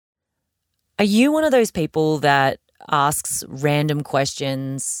Are you one of those people that asks random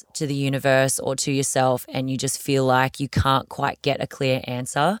questions to the universe or to yourself and you just feel like you can't quite get a clear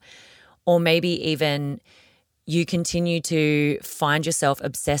answer? Or maybe even you continue to find yourself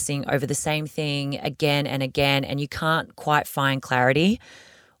obsessing over the same thing again and again and you can't quite find clarity?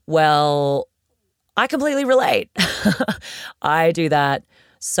 Well, I completely relate. I do that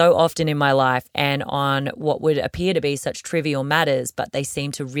so often in my life and on what would appear to be such trivial matters, but they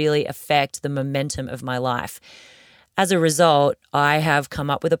seem to really affect the momentum of my life. As a result, I have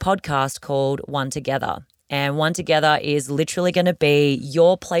come up with a podcast called One Together. And One Together is literally going to be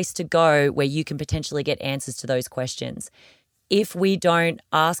your place to go where you can potentially get answers to those questions. If we don't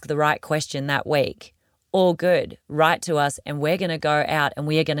ask the right question that week, all good, write to us and we're going to go out and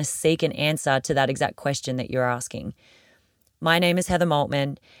we are going to seek an answer to that exact question that you're asking. My name is Heather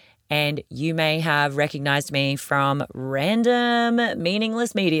Maltman, and you may have recognized me from random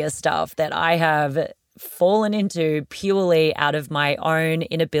meaningless media stuff that I have fallen into purely out of my own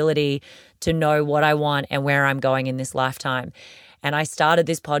inability to know what I want and where I'm going in this lifetime. And I started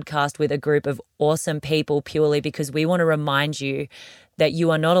this podcast with a group of awesome people purely because we want to remind you that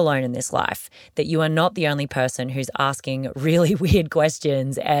you are not alone in this life, that you are not the only person who's asking really weird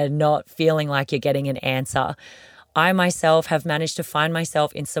questions and not feeling like you're getting an answer. I myself have managed to find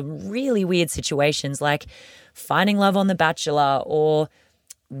myself in some really weird situations like finding love on The Bachelor or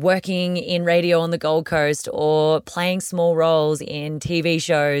working in radio on the Gold Coast or playing small roles in TV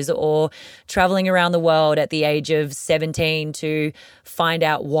shows or traveling around the world at the age of 17 to find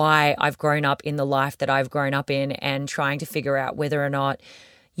out why I've grown up in the life that I've grown up in and trying to figure out whether or not,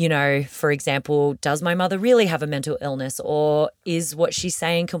 you know, for example, does my mother really have a mental illness or is what she's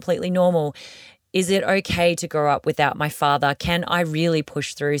saying completely normal? Is it okay to grow up without my father? Can I really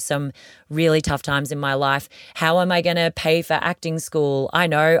push through some really tough times in my life? How am I going to pay for acting school? I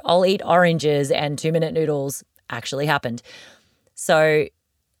know, I'll eat oranges and 2-minute noodles. Actually happened. So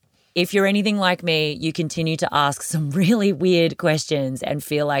if you're anything like me, you continue to ask some really weird questions and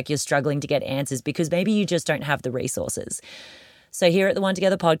feel like you're struggling to get answers because maybe you just don't have the resources. So here at the One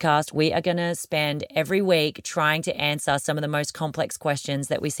Together podcast, we are going to spend every week trying to answer some of the most complex questions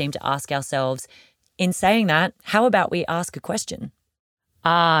that we seem to ask ourselves. In saying that, how about we ask a question?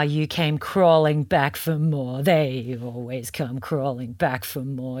 Ah, you came crawling back for more. They always come crawling back for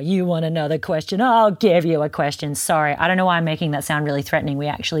more. You want another question? I'll give you a question. Sorry, I don't know why I'm making that sound really threatening. We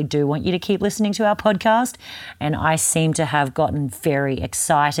actually do want you to keep listening to our podcast. And I seem to have gotten very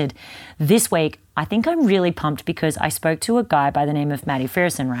excited. This week, I think I'm really pumped because I spoke to a guy by the name of Matty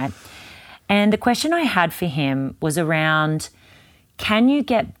Ferguson, right? And the question I had for him was around, can you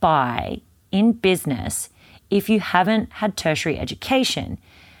get by in business if you haven't had tertiary education?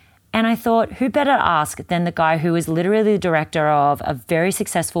 And I thought, who better to ask than the guy who is literally the director of a very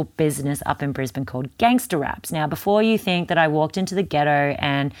successful business up in Brisbane called Gangster Raps. Now, before you think that I walked into the ghetto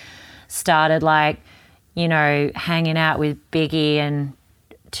and started hanging out with Biggie and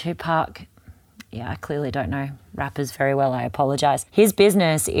Tupac, I clearly don't know rappers very well. I apologize. His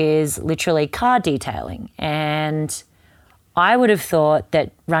business is literally car detailing. And I would have thought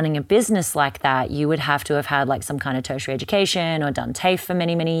that running a business like that, you would have to have had like some kind of tertiary education or done TAFE for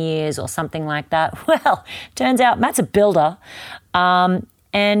many, many years or something like that. Well, turns out Matt's a builder.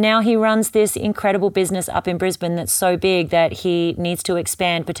 And now he runs this incredible business up in Brisbane that's so big that he needs to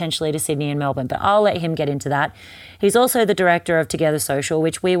expand potentially to Sydney and Melbourne. But I'll let him get into that. He's also the director of Together Social,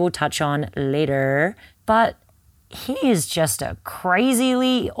 which we will touch on later. But he is just a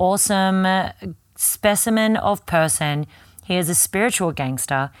crazily awesome specimen of person. He is a spiritual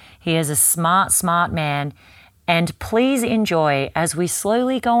gangster. He is a smart, smart man. And please enjoy as we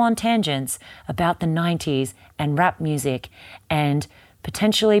slowly go on tangents about the 90s and rap music and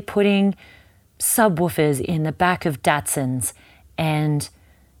potentially putting subwoofers in the back of Datsuns. And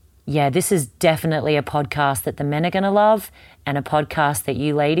yeah, this is definitely a podcast that the men are going to love and a podcast that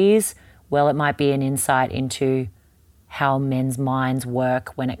you ladies, well, it might be an insight into how men's minds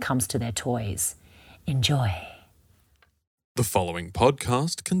work when it comes to their toys. Enjoy. The following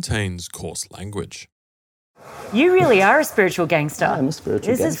podcast contains coarse language. You really are a spiritual gangster. I'm a spiritual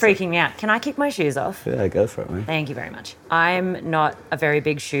gangster. gangster. This is freaking me out. Can I kick my shoes off? Yeah, go for it, mate. Thank you very much. I'm not a very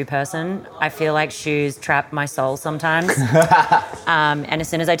big shoe person. I feel like shoes trap my soul sometimes. And as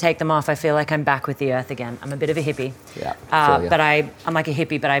soon as I take them off, I feel like I'm back with the earth again. I'm a bit of a hippie. Yeah, but I'm like a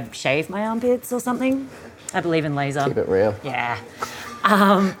hippie, but I shave my armpits or something. I believe in laser. Keep it real. Yeah.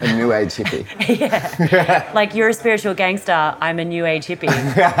 A new age hippie. Yeah. Like you're a spiritual gangster, I'm a new age hippie.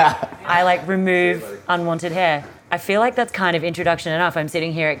 I remove unwanted hair. I feel like that's kind of introduction enough. I'm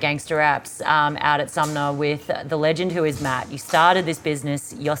sitting here at Gangster Raps out at Sumner with the legend who is Matt. You started this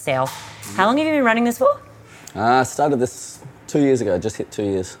business yourself. How long have you been running this for? I started this 2 years ago, just hit 2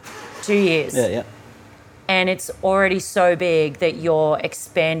 years. 2 years. Yeah. And it's already so big that you're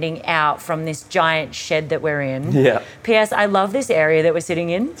expanding out from this giant shed that we're in. Yeah. P.S. I love this area that we're sitting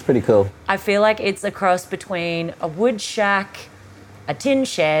in. It's pretty cool. I feel like it's a cross between a wood shack, a tin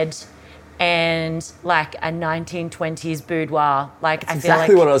shed, and like a 1920s boudoir. Like That's I feel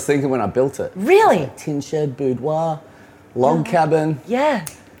exactly like what I was thinking when I built it. Really? Tin shed, boudoir, log cabin. Yeah.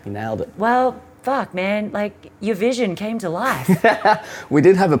 You nailed it. Well, fuck, man. Like your vision came to life. We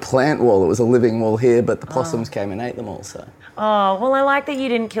did have a plant wall. It was a living wall here, but the possums came and ate them all. So. Oh, well, I like that you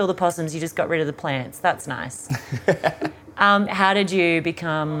didn't kill the possums. You just got rid of the plants. That's nice. How did you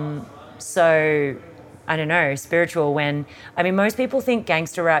become so, I don't know, spiritual when, I mean, most people think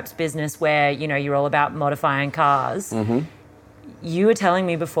Gangster Rap's business where, you know, you're all about modifying cars. Mm-hmm. You were telling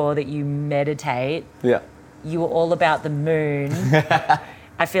me before that you meditate. Yeah. You were all about the moon.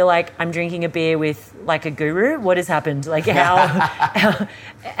 I feel like I'm drinking a beer with like a guru. What has happened? Like how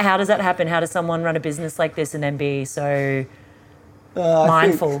does that happen? How does someone run a business like this and then be so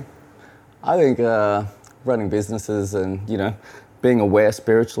mindful? I think running businesses and, you know, being aware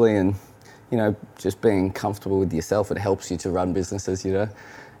spiritually and, you know, just being comfortable with yourself, it helps you to run businesses, you know.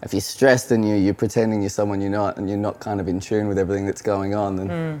 If you're stressed and you're pretending you're someone you're not and you're not kind of in tune with everything that's going on,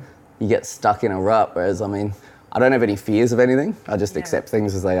 then you get stuck in a rut. Whereas, I mean, I don't have any fears of anything. I just accept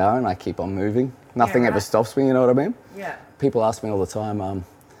things as they are and I keep on moving. Nothing ever stops me, you know what I mean? Yeah. People ask me all the time,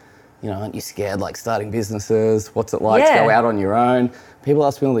 you know, aren't you scared like starting businesses? What's it like to go out on your own? People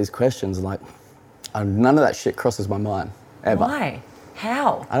ask me all these questions and like, none of that shit crosses my mind, ever. Why?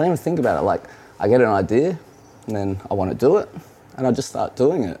 How? I don't even think about it. Like, I get an idea and then I want to do it and I just start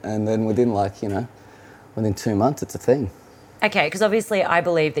doing it. And then within like, you know, within 2 months, it's a thing. Okay, because obviously I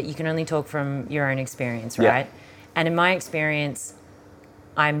believe that you can only talk from your own experience, right? Yeah. And in my experience,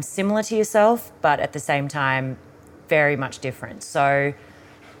 I'm similar to yourself, but at the same time, very much different. So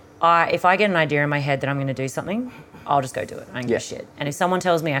if I get an idea in my head that I'm going to do something, I'll just go do it. I don't give a shit. And if someone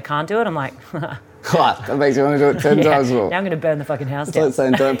tells me I can't do it, I'm like... God, that makes you want to do it 10 times more. Now I'm going to burn the fucking house down. down. It's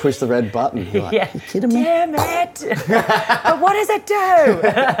like saying don't push the red button. You're like, you kidding me? Damn it! But what does it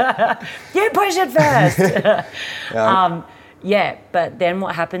do? You push it first. Yeah, but then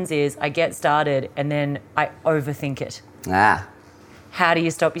what happens is I get started and then I overthink it. How do you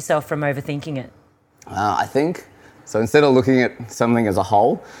stop yourself from overthinking it? I think, so instead of looking at something as a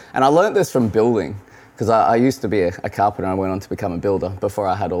whole, and I learned this from building, because I used to be a carpenter and I went on to become a builder before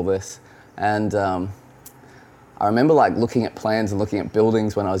I had all this. And I remember like looking at plans and looking at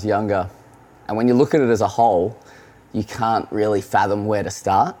buildings when I was younger. And when you look at it as a whole, you can't really fathom where to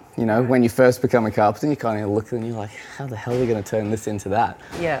start. You know, when you first become a carpenter, you kind of look at it and you're like, how the hell are we going to turn this into that?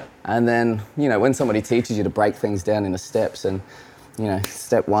 Yeah. And then, you know, when somebody teaches you to break things down into steps and, you know,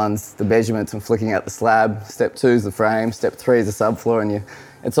 step one's the measurements and flicking out the slab, step two's the frame, step three is the subfloor, and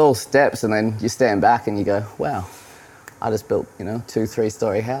it's all steps, and then you stand back and you go, wow, I just built, you know, 2-3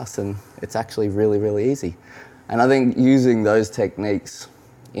 story house and it's actually really, really easy. And I think using those techniques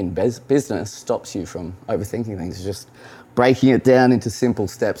in business stops you from overthinking things. It's just breaking it down into simple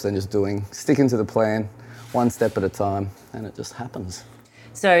steps and just sticking to the plan, one step at a time, and it just happens.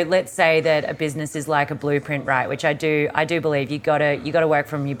 So let's say that a business is like a blueprint, right? Which I do believe you gotta work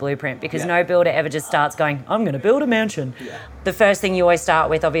from your blueprint, because no builder ever just starts going, I'm gonna build a mansion. Yeah. The first thing you always start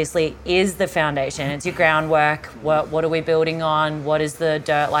with, obviously, is the foundation. It's your groundwork. What are we building on? What is the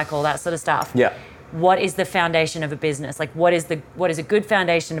dirt like? All that sort of stuff. Yeah. What is the foundation of a business? Like, what is a good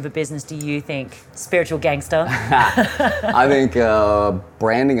foundation of a business, do you think, spiritual gangster? I think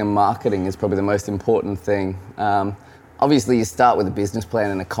branding and marketing is probably the most important thing. Obviously, you start with a business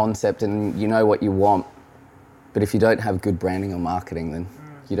plan and a concept and you know what you want. But if you don't have good branding or marketing, then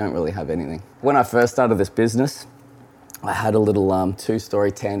you don't really have anything. When I first started this business, I had a little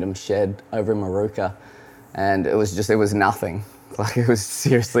 2-story tandem shed over in Maruka, and it was nothing. Like, it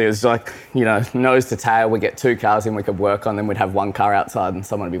was like, you know, nose to tail, we'd get 2 cars in we could work on, then we'd have 1 car outside and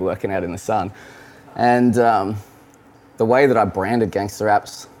someone would be working out in the sun. And the way that I branded Gangster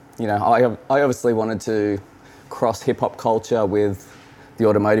Raps, you know, I obviously wanted to cross hip-hop culture with the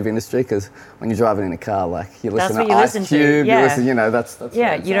automotive industry, because when you're driving in a car, like, you listen to Ice Cube, you listen, you know, that's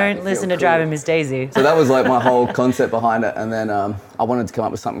yeah, you don't listen to Driving Miss Daisy. So that was like my whole concept behind it. And then I wanted to come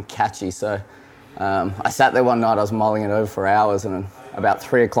up with something catchy, so I sat there one night, I was mulling it over for hours, and about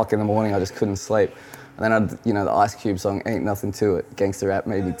 3 o'clock in the morning, I just couldn't sleep. And then, the Ice Cube song, Ain't Nothing to It, Gangster Rap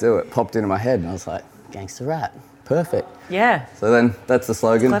made me do it, popped into my head, and I was like, Gangster Rap, perfect. Yeah. So then that's the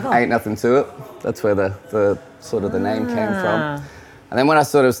slogan, Clever. ain't nothing to it. That's where the sort of the name came from. And then when I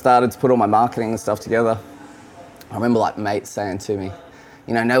sort of started to put all my marketing and stuff together, I remember like mates saying to me,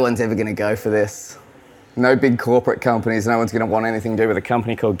 you know, no one's ever going to go for this. No big corporate companies, no one's going to want anything to do with a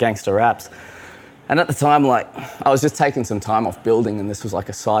company called Gangster Raps. And at the time, like, I was just taking some time off building and this was like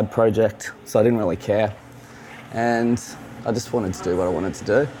a side project, so I didn't really care. And I just wanted to do what I wanted to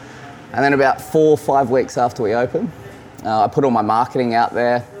do. And then about 4 or 5 weeks after we opened, I put all my marketing out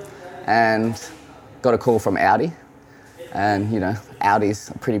there and got a call from Audi. And, you know, Audi's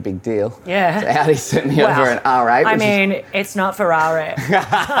a pretty big deal. Yeah. So Audi sent me over an R8. I mean, it's not Ferrari.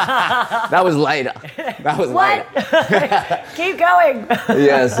 That was later. That was What? later. Keep going.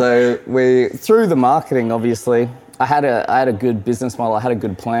 Yeah, so through the marketing, obviously, I had a good business model, I had a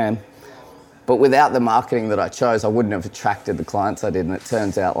good plan. But without the marketing that I chose, I wouldn't have attracted the clients I did. And it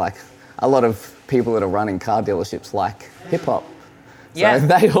turns out, like, a lot of people that are running car dealerships like hip-hop. So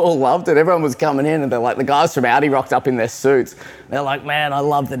they all loved it. Everyone was coming in and they're like, the guys from Audi rocked up in their suits. They're like, man, I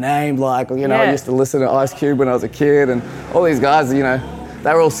love the name. Like, you know, I used to listen to Ice Cube when I was a kid. And all these guys, you know,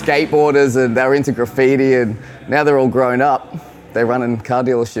 they were all skateboarders and they were into graffiti and now they're all grown up. They're running car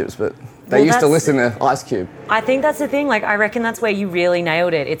dealerships, but they used to listen to Ice Cube. I think that's the thing. Like, I reckon that's where you really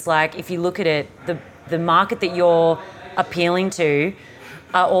nailed it. It's like, if you look at it, the market that you're appealing to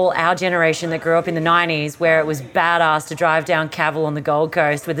are all our generation that grew up in the 90s, where it was badass to drive down Cavill on the Gold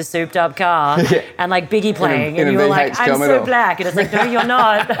Coast with a souped up car and like Biggie playing. And you were like, I'm so black. And it's like, no, you're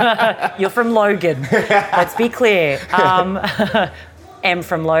not. You're from Logan. Let's be clear. M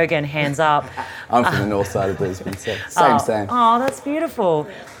from Logan, hands up. I'm from the north side of Brisbane, so same. Oh, that's beautiful.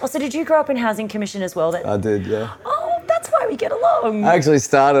 Also, did you grow up in Housing Commission as well then? I did, yeah. Oh, that's why we get along. I actually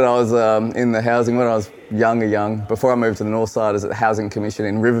started, I was in the housing when I was young. Before I moved to the north side, I was at the Housing Commission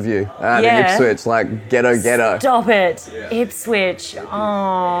in Riverview, in Ipswich, like ghetto. Stop it. Yeah. Ipswich.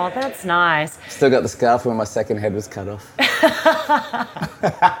 Oh, that's nice. Still got the scar from when my second head was cut off.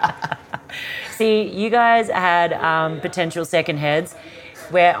 See, you guys had potential second heads.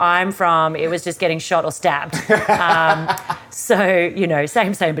 Where I'm from, it was just getting shot or stabbed. So, you know,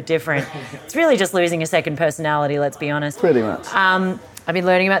 same but different. It's really just losing a second personality, let's be honest. Pretty much. I've been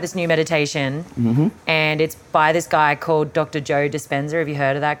learning about this new meditation, and it's by this guy called Dr. Joe Dispenza. Have you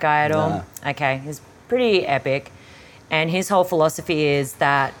heard of that guy at all? Okay, he's pretty epic. And his whole philosophy is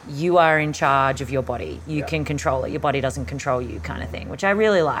that you are in charge of your body. You can control it. Your body doesn't control you, kind of thing, which I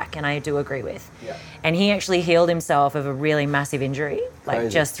really like and I do agree with. Yeah. And he actually healed himself of a really massive injury, like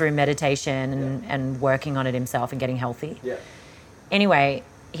just through meditation and working on it himself and getting healthy. Yeah. Anyway,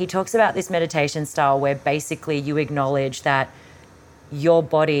 he talks about this meditation style where basically you acknowledge that your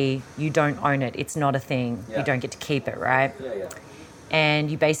body, you don't own it. It's not a thing. Yeah. You don't get to keep it, right? Yeah.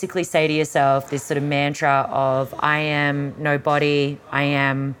 And you basically say to yourself this sort of mantra of, I am no body, I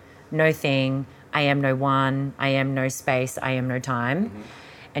am no thing, I am no one, I am no space, I am no time.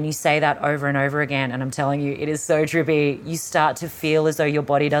 And you say that over and over again, and I'm telling you, it is so trippy. You start to feel as though your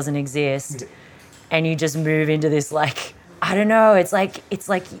body doesn't exist, and you just move into this, like, I don't know, it's like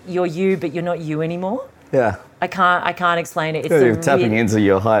you're you, but you're not you anymore. Yeah. I can't explain it. It's you're tapping into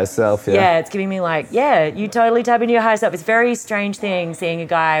your higher self. Yeah, it's giving me like, you totally tap into your higher self. It's a very strange thing seeing a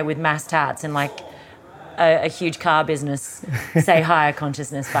guy with mass tats and like a huge car business say higher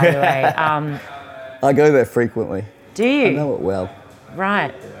consciousness, by the way. I go there frequently. Do you? I know it well.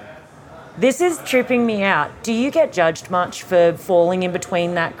 Right. This is tripping me out. Do you get judged much for falling in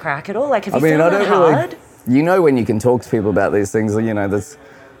between that crack at all? Like, have you found that hard? You know, when you can talk to people about these things, you know, there's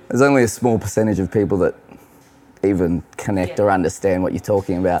only a small percentage of people that even connect or understand what you're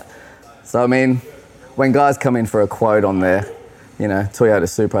talking about. So, I mean, when guys come in for a quote on their, you know, Toyota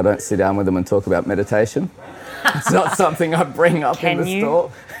Supra, I don't sit down with them and talk about meditation. It's not something I bring up in the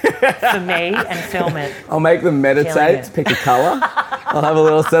store. For me, and film it. I'll make them meditate, pick a colour.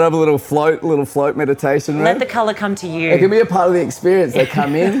 I'll set up a little float meditation room. Let the colour come to you. It can be a part of the experience. They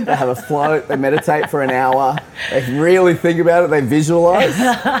come in, they have a float, they meditate for an hour, they really think about it, they visualise,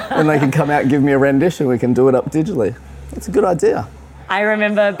 and they can come out and give me a rendition. We can do it up digitally. It's a good idea. I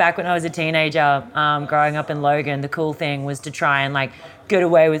remember back when I was a teenager, growing up in Logan, the cool thing was to try and like get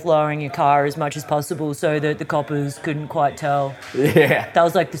away with lowering your car as much as possible so that the coppers couldn't quite tell. Yeah. That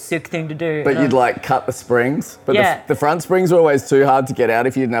was like the sick thing to do. But you'd like cut the springs. But the front springs were always too hard to get out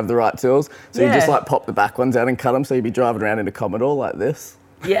if you didn't have the right tools. So you just like pop the back ones out and cut them, so you'd be driving around in a Commodore like this.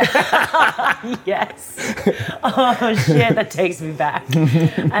 Yeah. Yes. Oh shit, that takes me back.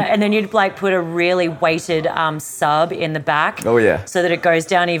 And then you'd like put a really weighted sub in the back. Oh yeah. So that it goes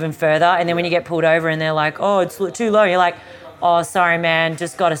down even further. And then when you get pulled over and they're like, oh, it's too low, you're like, oh, sorry, man,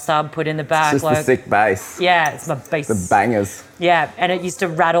 just got a sub put in the back. It's just the sick bass. Yeah, it's my bass. The bangers. Yeah, and it used to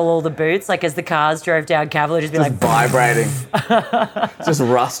rattle all the boots, like as the cars drove down Cavalier, just be like... vibrating. Just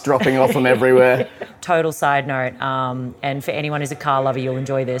rust dropping off them everywhere. Total side note, and for anyone who's a car lover, you'll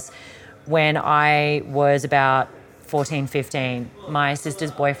enjoy this. When I was about 14, 15, my sister's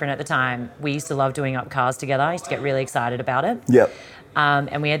boyfriend at the time, we used to love doing up cars together. I used to get really excited about it. Yep.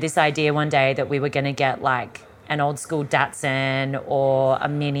 And we had this idea one day that we were going to get like an old school Datsun or a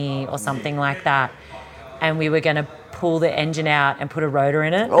Mini or something like that. And we were going to pull the engine out and put a rotor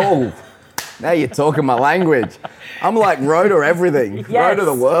in it. Oh, now you're talking my language. I'm like rotor everything. Yes. Rotor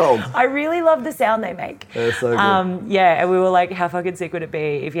the world. I really love the sound they make. They're so good. Yeah, and we were like, how fucking sick would it be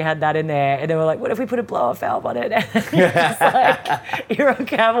if you had that in there? And then we're like, what if we put a blow-off valve on it? And it's like, you're on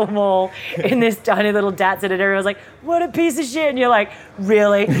Cavill Mall in this tiny little Datsun and everyone's like, what a piece of shit. And you're like,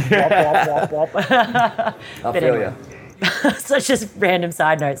 really? Wop, wop, wop, wop. I feel anyway. you. So it's just random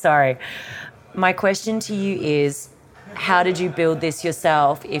side note, sorry. My question to you is, how did you build this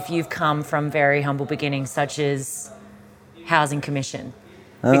yourself if you've come from very humble beginnings, such as Housing Commission?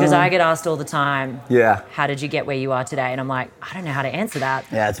 Because I get asked all the time, Yeah. how did you get where you are today? And I'm like, I don't know how to answer that.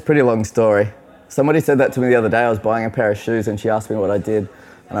 Yeah, it's a pretty long story. Somebody said that to me the other day. I was buying a pair of shoes and she asked me what I did.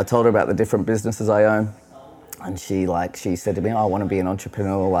 And I told her about the different businesses I own. And she said to me, oh, I want to be an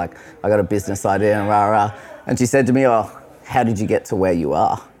entrepreneur. Like, I got a business idea and rah, rah. And she said to me, oh, how did you get to where you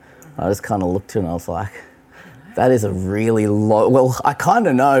are? I just kind of looked at her and I was like, that is a really low... Well, I kind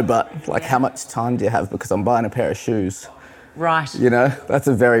of know, but like how much time do you have? Because I'm buying a pair of shoes. Right. You know, that's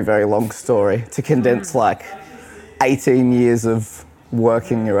a very, very long story to condense like 18 years of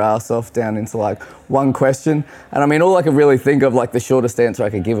working your ass off down into like one question. And I mean, all I could really think of, like the shortest answer I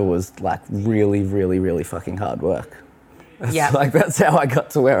could give her was like really, really, really fucking hard work. Yeah. Like that's how I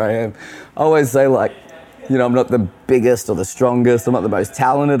got to where I am. I always say like, you know, I'm not the biggest or the strongest, I'm not the most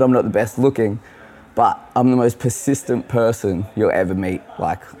talented, I'm not the best looking, but I'm the most persistent person you'll ever meet.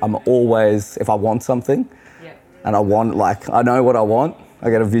 Like I'm always, if I want something and I know what I want, I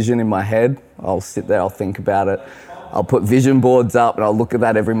get a vision in my head, I'll sit there, I'll think about it. I'll put vision boards up and I'll look at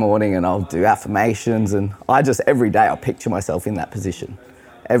that every morning and I'll do affirmations and every day I'll picture myself in that position.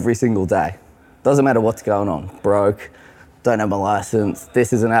 Every single day. Doesn't matter what's going on. Broke, don't have my license,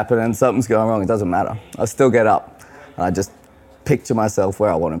 this isn't happening, something's going wrong, it doesn't matter. I still get up and I just picture myself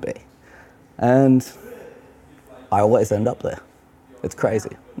where I want to be. And I always end up there. It's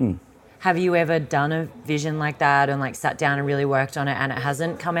crazy. Have you ever done a vision like that and like sat down and really worked on it and it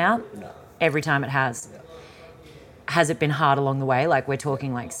hasn't come out? No. Every time it has. Has it been hard along the way? Like we're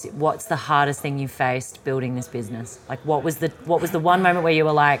talking like, what's the hardest thing you faced building this business? Like what was the one moment where you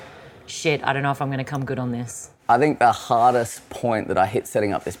were like, shit, I don't know if I'm going to come good on this? I think the hardest point that I hit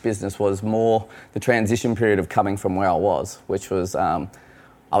setting up this business was more the transition period of coming from where I was, which was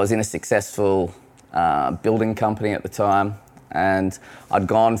I was in a successful building company at the time, and I'd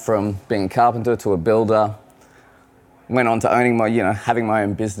gone from being a carpenter to a builder, went on to owning having my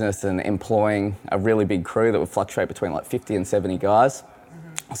own business and employing a really big crew that would fluctuate between like 50 and 70 guys.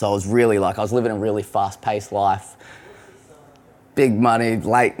 Mm-hmm. So I was living a really fast-paced life, big money,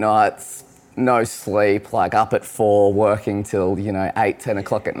 late nights, no sleep, like up at 4, working till 8, 10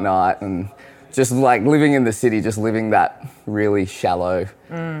 o'clock at night, and just like living in the city, just living that really shallow,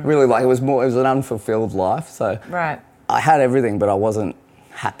 really like it was an unfulfilled life. So right. I had everything, but I wasn't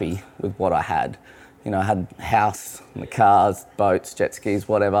happy with what I had. I had a house, the cars, boats, jet skis,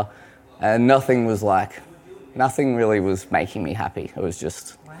 whatever, and nothing really was making me happy. It was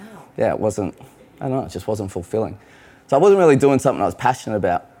just, it wasn't, I don't know, it just wasn't fulfilling. So I wasn't really doing something I was passionate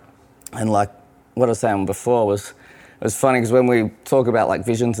about. And like what I was saying before it was funny because when we talk about like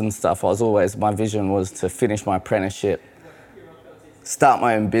visions and stuff, my vision was to finish my apprenticeship, start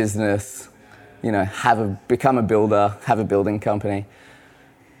my own business, become a builder, have a building company.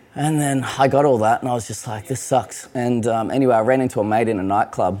 And then I got all that and I was just like, this sucks. And anyway, I ran into a mate in a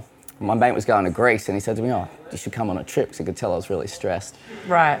nightclub. My mate was going to Greece and he said to me, oh, you should come on a trip, because he could tell I was really stressed.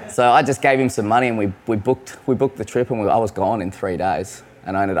 Right. So I just gave him some money and we booked the trip, and I was gone in 3 days.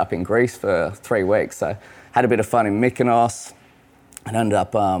 And I ended up in Greece for 3 weeks. So had a bit of fun in Mykonos and ended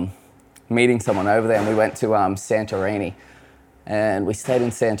up meeting someone over there, and we went to Santorini. And we stayed in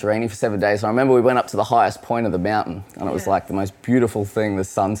Santorini for 7 days. And I remember we went up to the highest point of the mountain, and it was like the most beautiful thing. The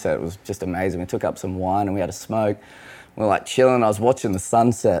sunset was just amazing. We took up some wine and we had a smoke. We were like chilling. I was watching the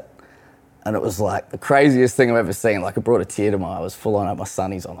sunset, And it was like the craziest thing I've ever seen. Like, it brought a tear to my eye. I was full on, had my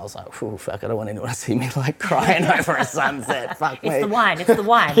sunnies on. I was like, "Ooh, fuck, I don't want anyone to see me like crying over a sunset. Fuck me." It's the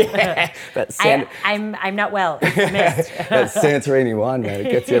wine. Yeah, that's I'm not well. It's the mist. That's Santorini wine, man.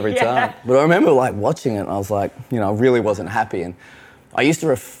 It gets you every time. But I remember like watching it and I was like, you know, I really wasn't happy. And I used to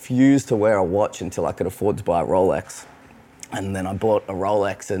refuse to wear a watch until I could afford to buy a Rolex. And then I bought a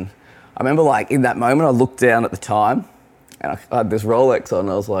Rolex, and I remember like in that moment I looked down at the time and I had this Rolex on and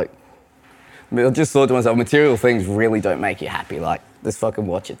I was like, I just thought to myself, material things really don't make you happy. Like, this fucking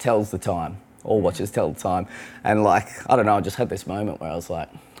watch, it tells the time. All watches tell the time. And like, I don't know, I just had this moment where I was like,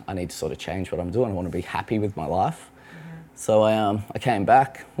 I need to sort of change what I'm doing. I want to be happy with my life. So I came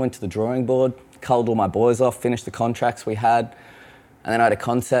back, went to the drawing board, culled all my boys off, finished the contracts we had. And then I had a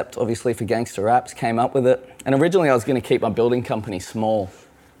concept, obviously, for Gangster Raps, came up with it. And originally I was going to keep my building company small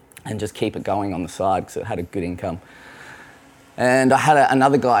and just keep it going on the side because it had a good income. And I had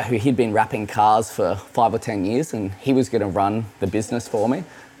another guy who he'd been wrapping cars for 5 or 10 years, and he was going to run the business for me,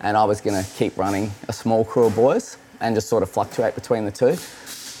 and I was going to keep running a small crew of boys and just sort of fluctuate between the two.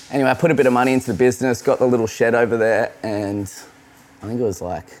 Anyway, I put a bit of money into the business, got the little shed over there, and I think it was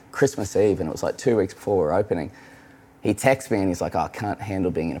like Christmas Eve, and it was like 2 weeks before we were opening. He texted me and he's like, "Oh, I can't handle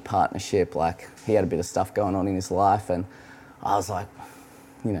being in a partnership." Like, he had a bit of stuff going on in his life, and I was like,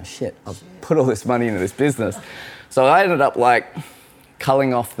 you know, shit, I've put all this money into this business. So I ended up like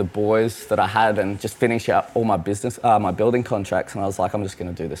culling off the boys that I had and just finish up all my business, my building contracts. And I was like, I'm just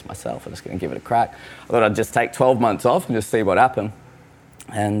going to do this myself. I'm just going to give it a crack. I thought I'd just take 12 months off and just see what happened.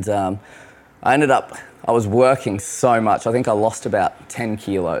 And I ended up, I was working so much. I think I lost about 10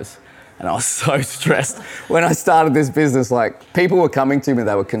 kilos. And I was so stressed. When I started this business, like, people were coming to me,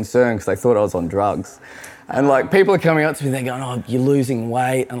 they were concerned because they thought I was on drugs. And like, people are coming up to me, they're going, "Oh, you're losing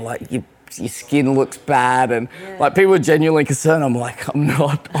weight," and like, your skin looks bad, and like, people are genuinely concerned. I'm like, I'm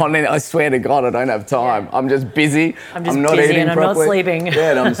not on it. I swear to God, I don't have time. I'm just busy. I'm not busy eating and I'm properly. not sleeping.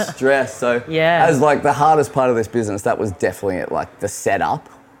 Yeah, and I'm stressed. So as like the hardest part of this business, that was definitely it. Like, the setup,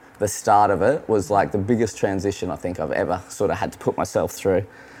 the start of it was like the biggest transition I think I've ever sort of had to put myself through.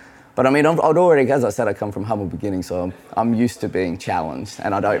 But I mean, I'd already, as I said, I come from humble beginnings, so I'm used to being challenged,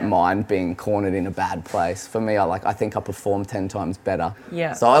 and I don't mind being cornered in a bad place. For me, I think I perform 10 times better.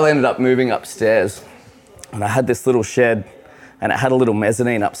 Yeah. So I ended up moving upstairs, and I had this little shed, and it had a little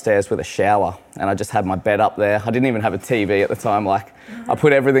mezzanine upstairs with a shower, and I just had my bed up there. I didn't even have a TV at the time. Like, I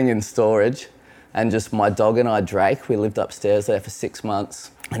put everything in storage, and just my dog and I, Drake, we lived upstairs there for 6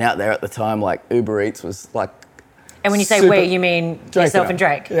 months. And out there at the time, like, Uber Eats was like, and when you say we, you mean yourself and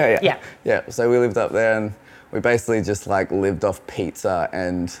Drake? Yeah. So we lived up there, and we basically just like lived off pizza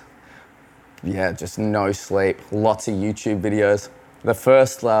and just no sleep. Lots of YouTube videos. The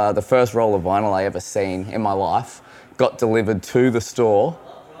first roll of vinyl I ever seen in my life got delivered to the store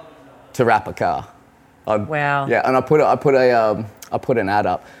to wrap a car. Wow. Yeah, and I put an ad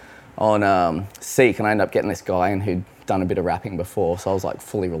up on Seek, and I ended up getting this guy in who'd done a bit of rapping before, so I was like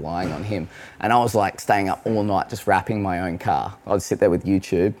fully relying on him. And I was like staying up all night just wrapping my own car. I'd sit there with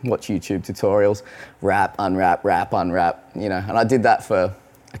YouTube, watch YouTube tutorials, wrap, unwrap, you know. And I did that for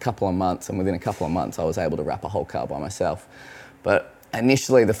a couple of months, and within a couple of months I was able to wrap a whole car by myself. But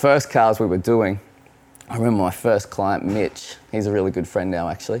initially, the first cars we were doing, I remember my first client, Mitch, he's a really good friend now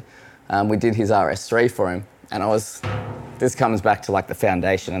actually. We did his RS3 for him, and this comes back to like the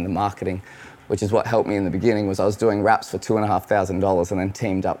foundation and the marketing, which is what helped me in the beginning. Was I was doing raps for $2,500 and then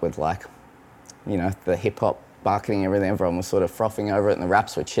teamed up with like, you know, the hip hop marketing, everything. Everyone was sort of frothing over it, and the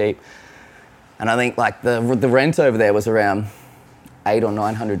raps were cheap. And I think like the rent over there was around $800 or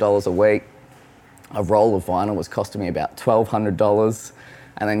 $900 a week. A roll of vinyl was costing me about $1,200.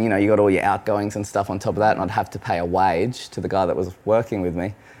 And then, you know, you got all your outgoings and stuff on top of that, and I'd have to pay a wage to the guy that was working with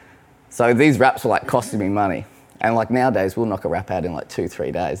me. So these raps were like costing me money. And like nowadays, we'll knock a rap out in like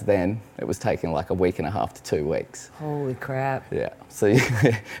 2-3 days. Then it was taking like a week and a half to 2 weeks. Holy crap. Yeah. So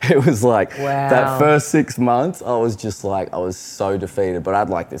it was like that first 6 months, I was just like, I was so defeated, but I had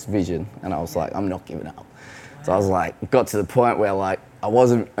like this vision, and I was like, I'm not giving up. So I was like, got to the point where like I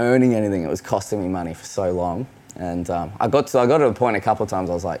wasn't earning anything. It was costing me money for so long. And I got to a point a couple of times,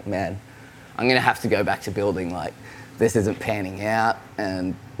 I was like, man, I'm going to have to go back to building. Like, this isn't panning out.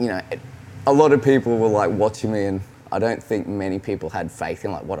 And, you know, a lot of people were like watching me, and I don't think many people had faith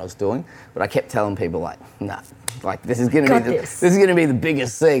in like what I was doing. But I kept telling people like, nah, like this is going to be the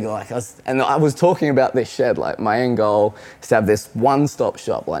biggest thing. Like, I was talking about this shed. Like, my end goal is to have this one-stop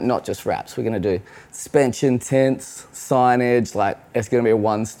shop. Like, not just raps. We're going to do suspension, tents, signage. Like, it's going to be a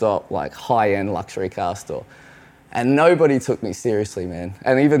one-stop, like high-end luxury car store. And nobody took me seriously, man.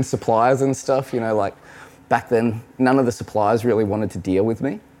 And even suppliers and stuff, you know, like back then, none of the suppliers really wanted to deal with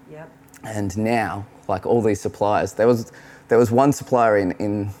me. And now, like all these suppliers, there was one supplier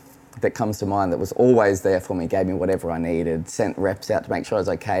in that comes to mind that was always there for me, gave me whatever I needed, sent reps out to make sure I was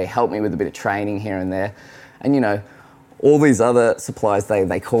okay, helped me with a bit of training here and there. And you know, all these other suppliers,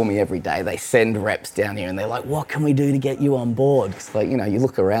 they call me every day, they send reps down here and they're like, what can we do to get you on board? Because like, you know, you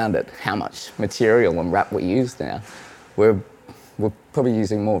look around at how much material and wrap we use now. We're probably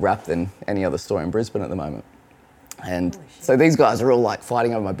using more wrap than any other store in Brisbane at the moment. And so these guys are all like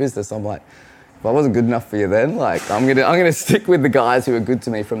fighting over my business. I'm like, if I wasn't good enough for you then, like I'm gonna stick with the guys who were good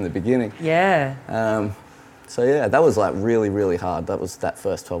to me from the beginning. Yeah. So yeah, that was like really, really hard. That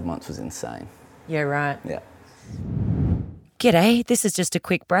first 12 months was insane. Yeah, right. Yeah. G'day, this is just a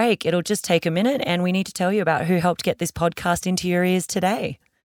quick break. It'll just take a minute and we need to tell you about who helped get this podcast into your ears today.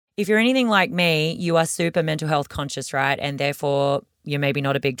 If you're anything like me, you are super mental health conscious, right? And therefore, you're maybe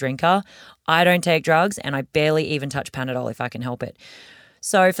not a big drinker. I don't take drugs and I barely even touch Panadol if I can help it.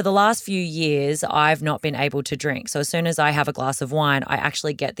 So for the last few years, I've not been able to drink. So as soon as I have a glass of wine, I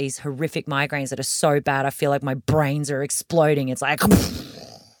actually get these horrific migraines that are so bad, I feel like my brains are exploding. It's like...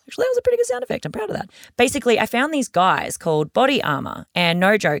 Actually, that was a pretty good sound effect. I'm proud of that. Basically, I found these guys called Body Armor. And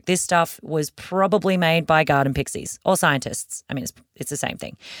no joke, this stuff was probably made by garden pixies or scientists. I mean, it's the same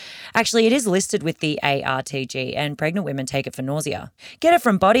thing. Actually, it is listed with the ARTG and pregnant women take it for nausea. Get it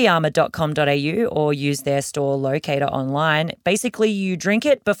from bodyarmor.com.au or use their store locator online. Basically, you drink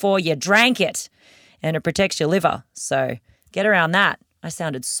it before you drank it and it protects your liver. So get around that. I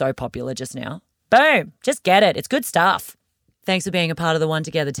sounded so popular just now. Boom, just get it. It's good stuff. Thanks for being a part of the One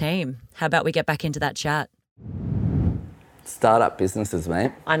Together team. How about we get back into that chat? Startup businesses,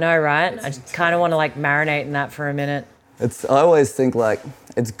 mate. I know, right? I just kind of want to like marinate in that for a minute. I always think like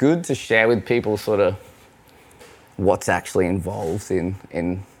it's good to share with people sort of what's actually involved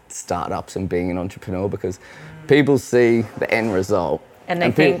in startups and being an entrepreneur, because people see the end result and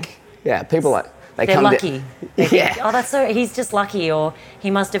they think people like they're lucky. They think, oh, that's so. He's just lucky, or he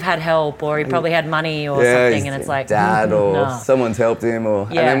must have had help, or he probably had money, or something. And it's like dad, or someone's helped him, or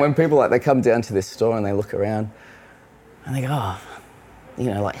and then when people they come down to this store and they look around, and they go, oh, you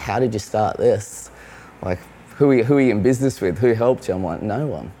know, like how did you start this? Like who are you in business with? Who helped you? I'm like, no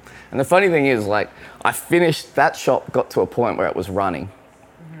one. And the funny thing is, like I finished that shop, got to a point where it was running.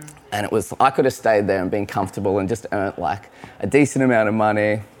 And I could have stayed there and been comfortable and just earned like a decent amount of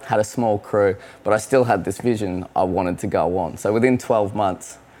money, had a small crew, but I still had this vision I wanted to go on. So within 12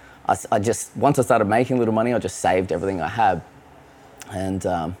 months, once I started making a little money, I just saved everything I had. And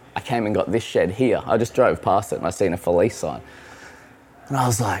I came and got this shed here. I just drove past it and I seen a for lease sign. And I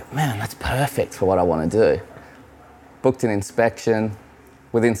was like, man, that's perfect for what I want to do. Booked an inspection.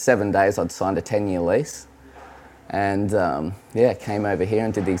 Within 7 days, I'd signed a 10-year lease. And came over here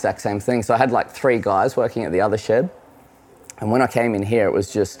and did the exact same thing. So I had like 3 guys working at the other shed. And when I came in here, it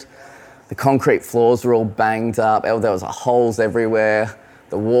was just, the concrete floors were all banged up. There was holes everywhere.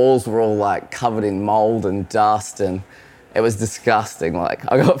 The walls were all like covered in mold and dust, and it was disgusting. Like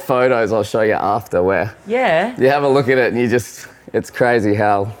I got photos I'll show you after where you have a look at it and it's crazy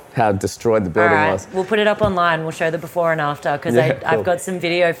how destroyed the building was. We'll put it up online. We'll show the before and after, because I've got some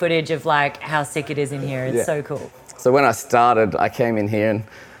video footage of like how sick it is in here. It's so cool. So when I started, I came in here and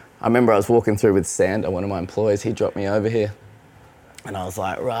I remember I was walking through with Sander, one of my employees. He dropped me over here. And I was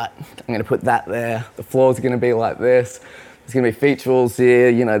like, right, I'm going to put that there. The floor's going to be like this. There's going to be feature walls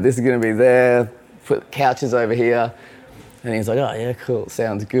here. You know, this is going to be there. Put couches over here. And he's like, oh, yeah, cool.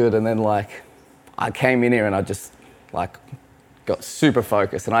 Sounds good. And then, like, I came in here and I just, like, got super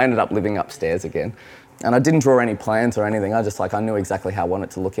focused. And I ended up living upstairs again. And I didn't draw any plans or anything. I just, like, I knew exactly how I wanted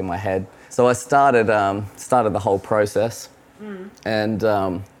to look in my head. So I started the whole process. And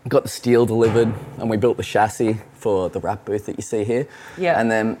got the steel delivered, and we built the chassis for the wrap booth that you see here. Yeah. And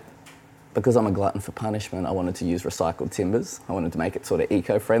then, because I'm a glutton for punishment, I wanted to use recycled timbers. I wanted to make it sort of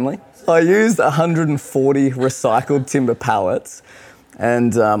eco-friendly. I used 140 recycled timber pallets,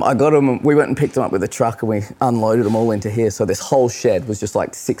 and I got them. We went and picked them up with a truck, and we unloaded them all into here. So this whole shed was just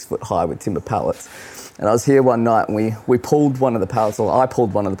like 6 foot high with timber pallets. And I was here one night, and we pulled one of the pallets, or I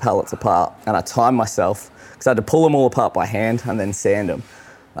pulled one of the pallets apart, and I timed myself, because I had to pull them all apart by hand and then sand them.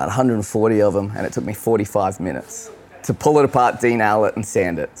 About 140 of them, and it took me 45 minutes to pull it apart, denail it, and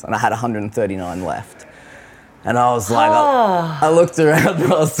sand it. And I had 139 left. And I was like, I looked around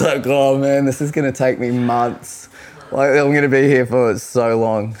and I was like, oh man, this is gonna take me months. Like, I'm gonna be here for so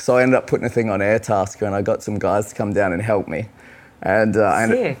long. So I ended up putting a thing on Airtasker, and I got some guys to come down and help me. And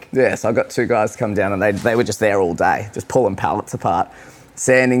sick. So I got 2 guys to come down, and they were just there all day, just pulling pallets apart,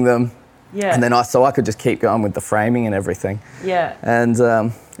 sanding them. Yeah. And then I could just keep going with the framing and everything. Yeah.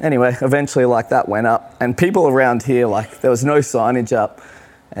 And anyway, eventually like that went up, and people around here, like there was no signage up,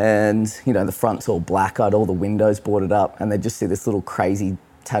 And, you know, the front's all black. I had all the windows boarded up, and they'd just see this little crazy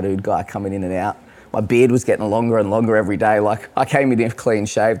tattooed guy coming in and out. My beard was getting longer and longer every day. Like, I came in here clean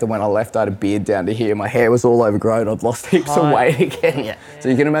shaved, and when I left, I had a beard down to here. My hair was all overgrown. I'd lost heaps of weight again. Yeah. So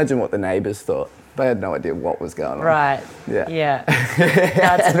you can imagine what the neighbours thought. They had no idea what was going on. Right. Yeah.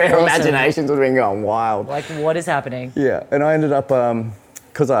 That's Their awesome. imaginations would have been going wild. Like, what is happening? Yeah, and I ended up,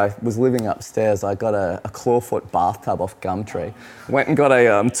 because I was living upstairs, I got a clawfoot bathtub off Gumtree. Went and got a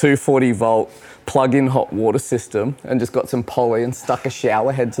 240-volt plug-in hot water system and just got some poly and stuck a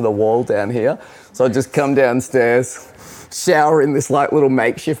shower head to the wall down here. So I'd just come downstairs, shower in this like little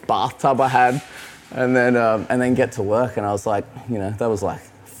makeshift bathtub I had, and then get to work. And I was like, you know, that was like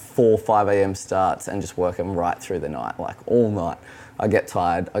 4, 5 a.m. starts and just working right through the night, like all night. I get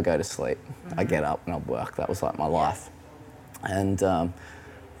tired, I go to sleep, I get up and I work. That was like my life. And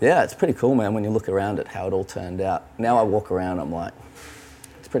yeah, it's pretty cool, man, when you look around at how it all turned out. Now I walk around, I'm like,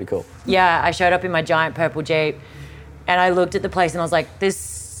 it's pretty cool. Yeah, I showed up in my giant purple Jeep and I looked at the place and I was like,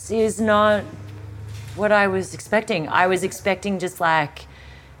 this is not what I was expecting. I was expecting just like,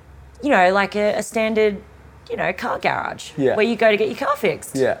 you know, like a standard, you know, car garage where you go to get your car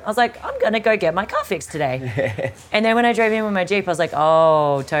fixed. Yeah. I was like, I'm going to go get my car fixed today. And then when I drove in with my Jeep, I was like,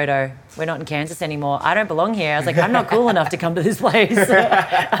 oh, Toto, we're not in Kansas anymore. I don't belong here. I was like, I'm not cool enough to come to this place.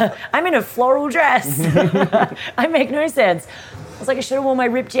 I'm in a floral dress. I make no sense. I was like, I should have worn my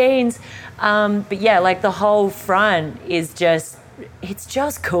ripped jeans. But yeah, like the whole front is just, it's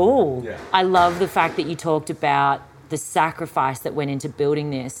just cool. Yeah. I love the fact that you talked about the sacrifice that went into building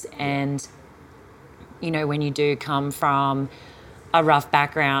this. And, you know, when you do come from a rough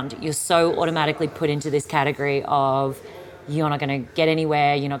background, you're so automatically put into this category of you're not going to get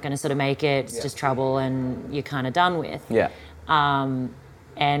anywhere, you're not going to sort of make it, it's just trouble and you're kind of done with. Yeah.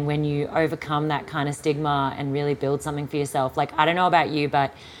 And when you overcome that kind of stigma and really build something for yourself, like, I don't know about you,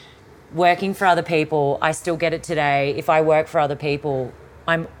 but working for other people, I still get it today. If I work for other people,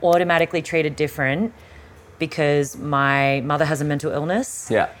 I'm automatically treated different because my mother has a mental illness.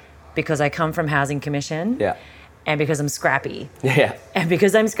 Yeah. Because I come from Housing Commission. Yeah. And because I'm scrappy. Yeah. And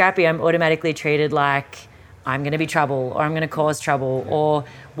because I'm scrappy, I'm automatically treated like I'm going to be trouble or I'm going to cause trouble or,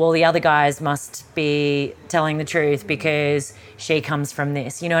 well, the other guys must be telling the truth because she comes from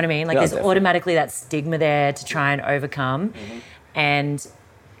this. You know what I mean? Like, there's automatically that stigma there to try and overcome. Mm-hmm. And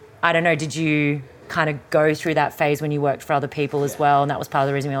I don't know, did you kind of go through that phase when you worked for other people as well? And that was part of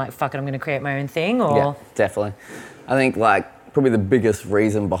the reason you're like, fuck it, I'm going to create my own thing? Or? Yeah, definitely. I think, like, probably the biggest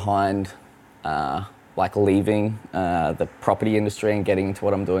reason behind like leaving the property industry and getting into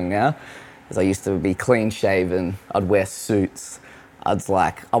what I'm doing now is I used to be clean shaven, I'd wear suits, I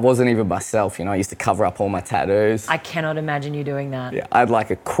wasn't even myself, you know, I used to cover up all my tattoos. I cannot imagine you doing that. Yeah, I had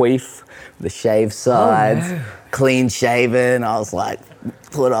like a queef, the shaved sides, clean shaven. I was like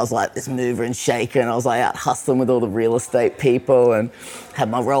this mover and shaker, and I was like out hustling with all the real estate people and had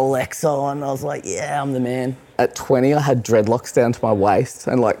my Rolex on. I was like, yeah, I'm the man. At 20, I had dreadlocks down to my waist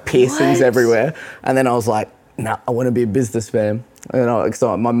and like piercings everywhere. And then I was like, nah, I want to be a businessman. And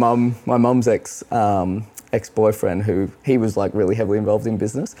so my mum's ex-boyfriend, he was like really heavily involved in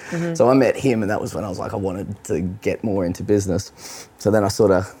business. Mm-hmm. So I met him, and that was when I was like, I wanted to get more into business. So then I sort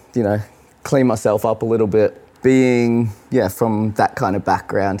of, you know, cleaned myself up a little bit. Being, from that kind of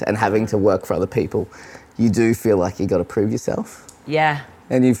background and having to work for other people, you do feel like you got to prove yourself. Yeah.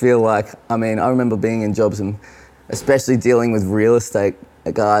 And you feel like, I mean, I remember being in jobs and especially dealing with real estate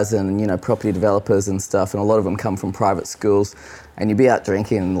guys and, you know, property developers and stuff, and a lot of them come from private schools, and you'd be out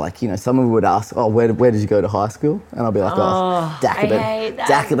drinking and, like, you know, someone would ask, oh, where did you go to high school? And I'll be like,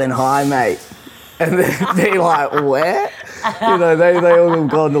 Dacabin High, mate. And they'd be like, where? You know, they all have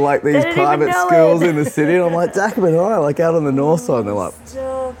gone to like these private schools in the city, and I'm like, Dacabin High, like out on the north side. And they're like,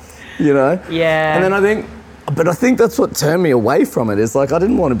 you know? Yeah. And then I think that's what turned me away from it, is like, I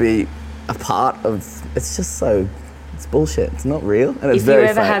didn't want to be a part of, it's bullshit. It's not real. And it's very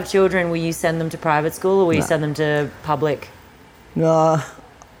fake. If you ever have children, will you send them to private school or will you send them to public? No,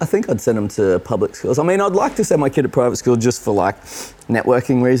 I think I'd send them to public schools. I mean, I'd like to send my kid to private school just for like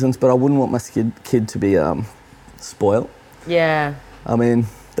networking reasons, but I wouldn't want my kid to be spoiled. Yeah. I mean,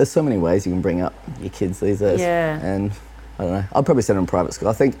 there's so many ways you can bring up your kids these days. Yeah. And I don't know, I'd probably send them to private school.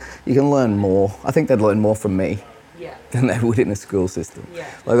 I think you can learn more. I think they'd learn more from me than they would in a school system. Yeah.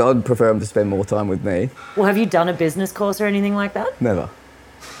 Like, I'd prefer them to spend more time with me. Well, have you done a business course or anything like that? Never.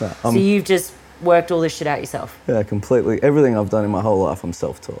 No, so you've just worked all this shit out yourself? Yeah, completely. Everything I've done in my whole life, I'm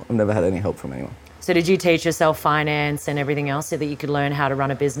self-taught. I've never had any help from anyone. So did you teach yourself finance and everything else so that you could learn how to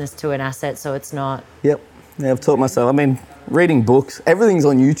run a business to an asset so it's not... Yep. Yeah, I've taught myself. I mean, reading books, everything's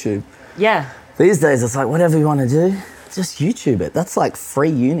on YouTube. Yeah. These days, it's like, whatever you want to do, just YouTube it. That's like free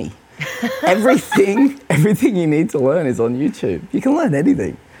uni. everything you need to learn is on YouTube. You can learn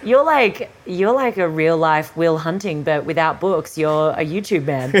anything. You're like a real life Will Hunting, but without books. You're a YouTube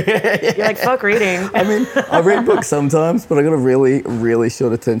man. You're like, fuck reading. I mean, I read books sometimes, but I got a really, really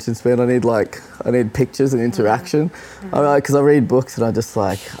short attention span. I need pictures and interaction. Because I read books and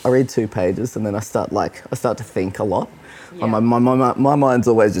I read 2 pages and then I start to think a lot. Yeah. My mind's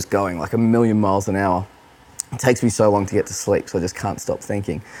always just going like a million miles an hour. It takes me so long to get to sleep, so I just can't stop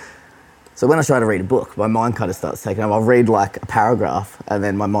thinking. So when I try to read a book, my mind kind of starts taking over. I'll read like a paragraph and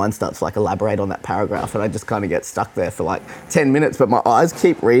then my mind starts to like elaborate on that paragraph and I just kind of get stuck there for like 10 minutes, but my eyes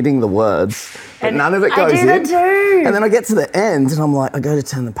keep reading the words, but and none of it goes in. I do that too. And then I get to the end and I'm like, I go to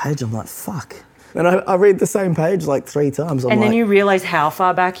turn the page, I'm like, fuck. And I read the same page like 3 times. And then you realise how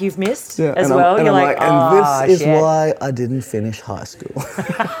far back you've missed as well. You're like, and this is why I didn't finish high school.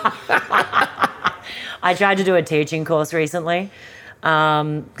 I tried to do a teaching course recently.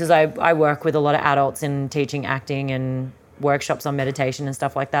 Because I work with a lot of adults in teaching acting and workshops on meditation and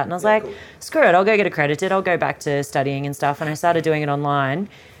stuff like that. And I was like, screw it, I'll go get accredited. I'll go back to studying and stuff. And I started doing it online.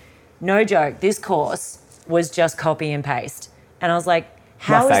 No joke, this course was just copy and paste. And I was like,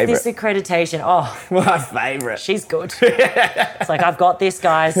 how is this accreditation? Oh, my favourite. She's good. It's like, I've got this,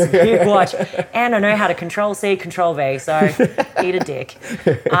 guys. You watch. And I know how to Control-C, Control-V. So eat a dick.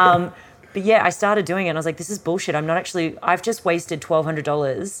 But yeah, I started doing it and I was like, this is bullshit. I've just wasted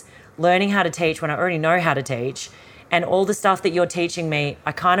 $1,200 learning how to teach when I already know how to teach. And all the stuff that you're teaching me,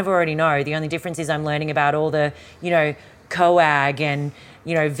 I kind of already know. The only difference is I'm learning about all the, COAG and,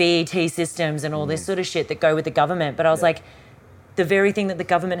 VET systems and all this sort of shit that go with the government. But I was like, the very thing that the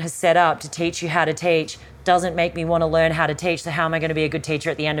government has set up to teach you how to teach doesn't make me want to learn how to teach. So how am I going to be a good teacher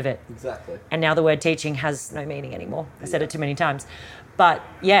at the end of it? Exactly. And now the word teaching has no meaning anymore. I said it too many times. But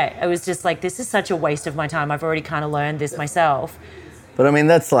yeah, it was just like, this is such a waste of my time. I've already kind of learned this myself. But I mean,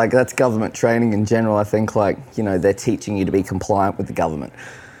 that's government training in general. I think they're teaching you to be compliant with the government.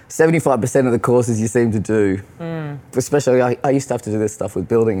 75% of the courses you seem to do, especially I used to have to do this stuff with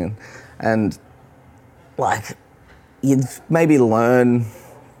building and you'd maybe learn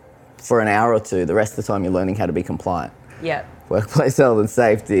for an hour or 2. The rest of the time you're learning how to be compliant. Yeah. Workplace health and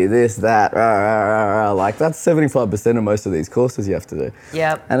safety, this, that, like that's 75% of most of these courses you have to do.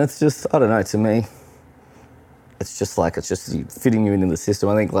 Yep. And it's just, I don't know, to me, it's just fitting you into the system.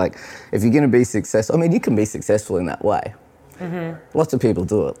 I think if you're going to be successful, I mean, you can be successful in that way. Mm-hmm. Lots of people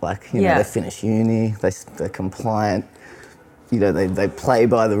do it. They finish uni, they're compliant, they play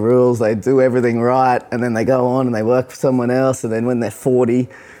by the rules, they do everything right, and then they go on and they work for someone else, and then when they're 40,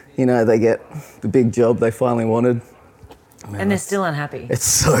 they get the big job they finally wanted. Man, and they're still unhappy. It's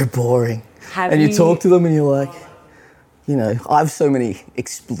so boring. You talk to them and you're like, I have so many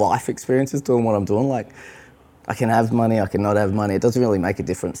life experiences doing what I'm doing. Like, I can have money, I can not have money. It doesn't really make a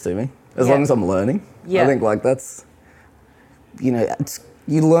difference to me as long as I'm learning. Yeah. I think that's, you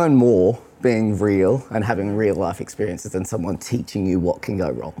learn more being real and having real life experiences than someone teaching you what can go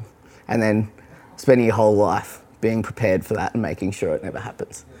wrong. And then spending your whole life being prepared for that and making sure it never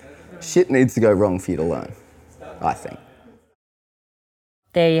happens. Shit needs to go wrong for you to learn, I think.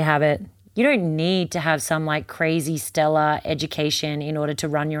 There you have it. You don't need to have some crazy stellar education in order to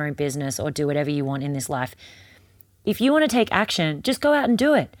run your own business or do whatever you want in this life. If you want to take action, just go out and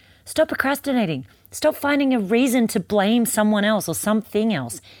do it. Stop procrastinating. Stop finding a reason to blame someone else or something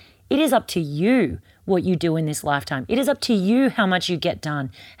else. It is up to you what you do in this lifetime. It is up to you how much you get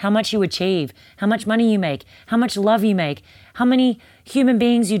done, how much you achieve, how much money you make, how much love you make, how many human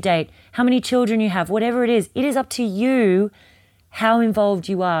beings you date, how many children you have, whatever it is up to you how involved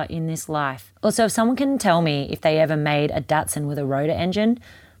you are in this life. Also, if someone can tell me if they ever made a Datsun with a rotor engine,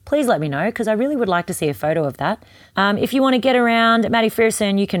 please let me know because I really would like to see a photo of that. If you want to get around Matty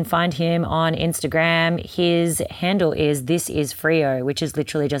Fearson, you can find him on Instagram. His handle is This Is Freo, which is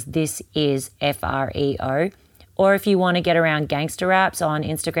literally just This Is Freo. Or if you want to get around Gangster Raps on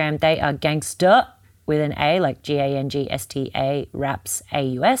Instagram, they are Gangster with an A, like Gangsta Raps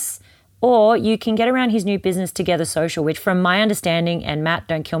AUS. Or you can get around his new business Together Social, which from my understanding, and Matt,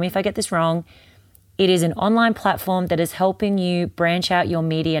 don't kill me if I get this wrong, it is an online platform that is helping you branch out your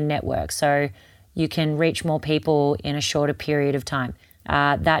media network so you can reach more people in a shorter period of time.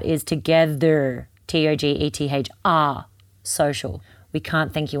 That is Together, TOGETHR, Social. We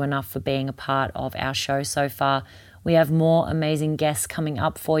can't thank you enough for being a part of our show so far. We have more amazing guests coming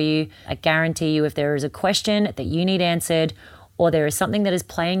up for you. I guarantee you if there is a question that you need answered or there is something that is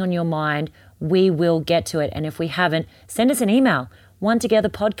playing on your mind, we will get to it. And if we haven't, send us an email,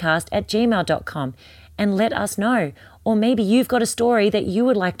 onetogetherpodcast@gmail.com. and let us know. Or maybe you've got a story that you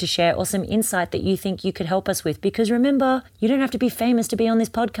would like to share or some insight that you think you could help us with. Because remember, you don't have to be famous to be on this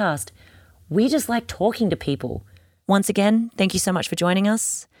podcast. We just like talking to people. Once again, thank you so much for joining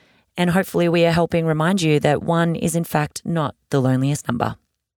us. And hopefully we are helping remind you that 1 is in fact not the loneliest number.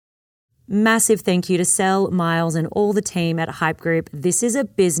 Massive thank you to Sel, Miles, and all the team at Hype Group. This is a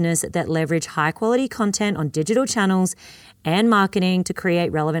business that leverage high-quality content on digital channels and marketing to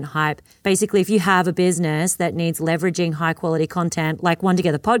create relevant hype. Basically, if you have a business that needs leveraging high-quality content like One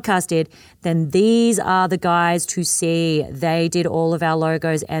Together Podcast did, then these are the guys to see. They did all of our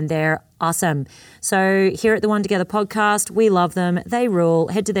logos and they're awesome. So here at the One Together Podcast, we love them. They rule.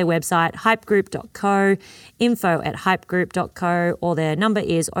 Head to their website, hypegroup.co, info@hypegroup.co, or their number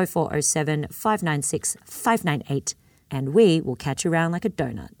is 0407 596 598, and we will catch you around like a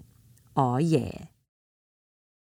donut. Oh yeah.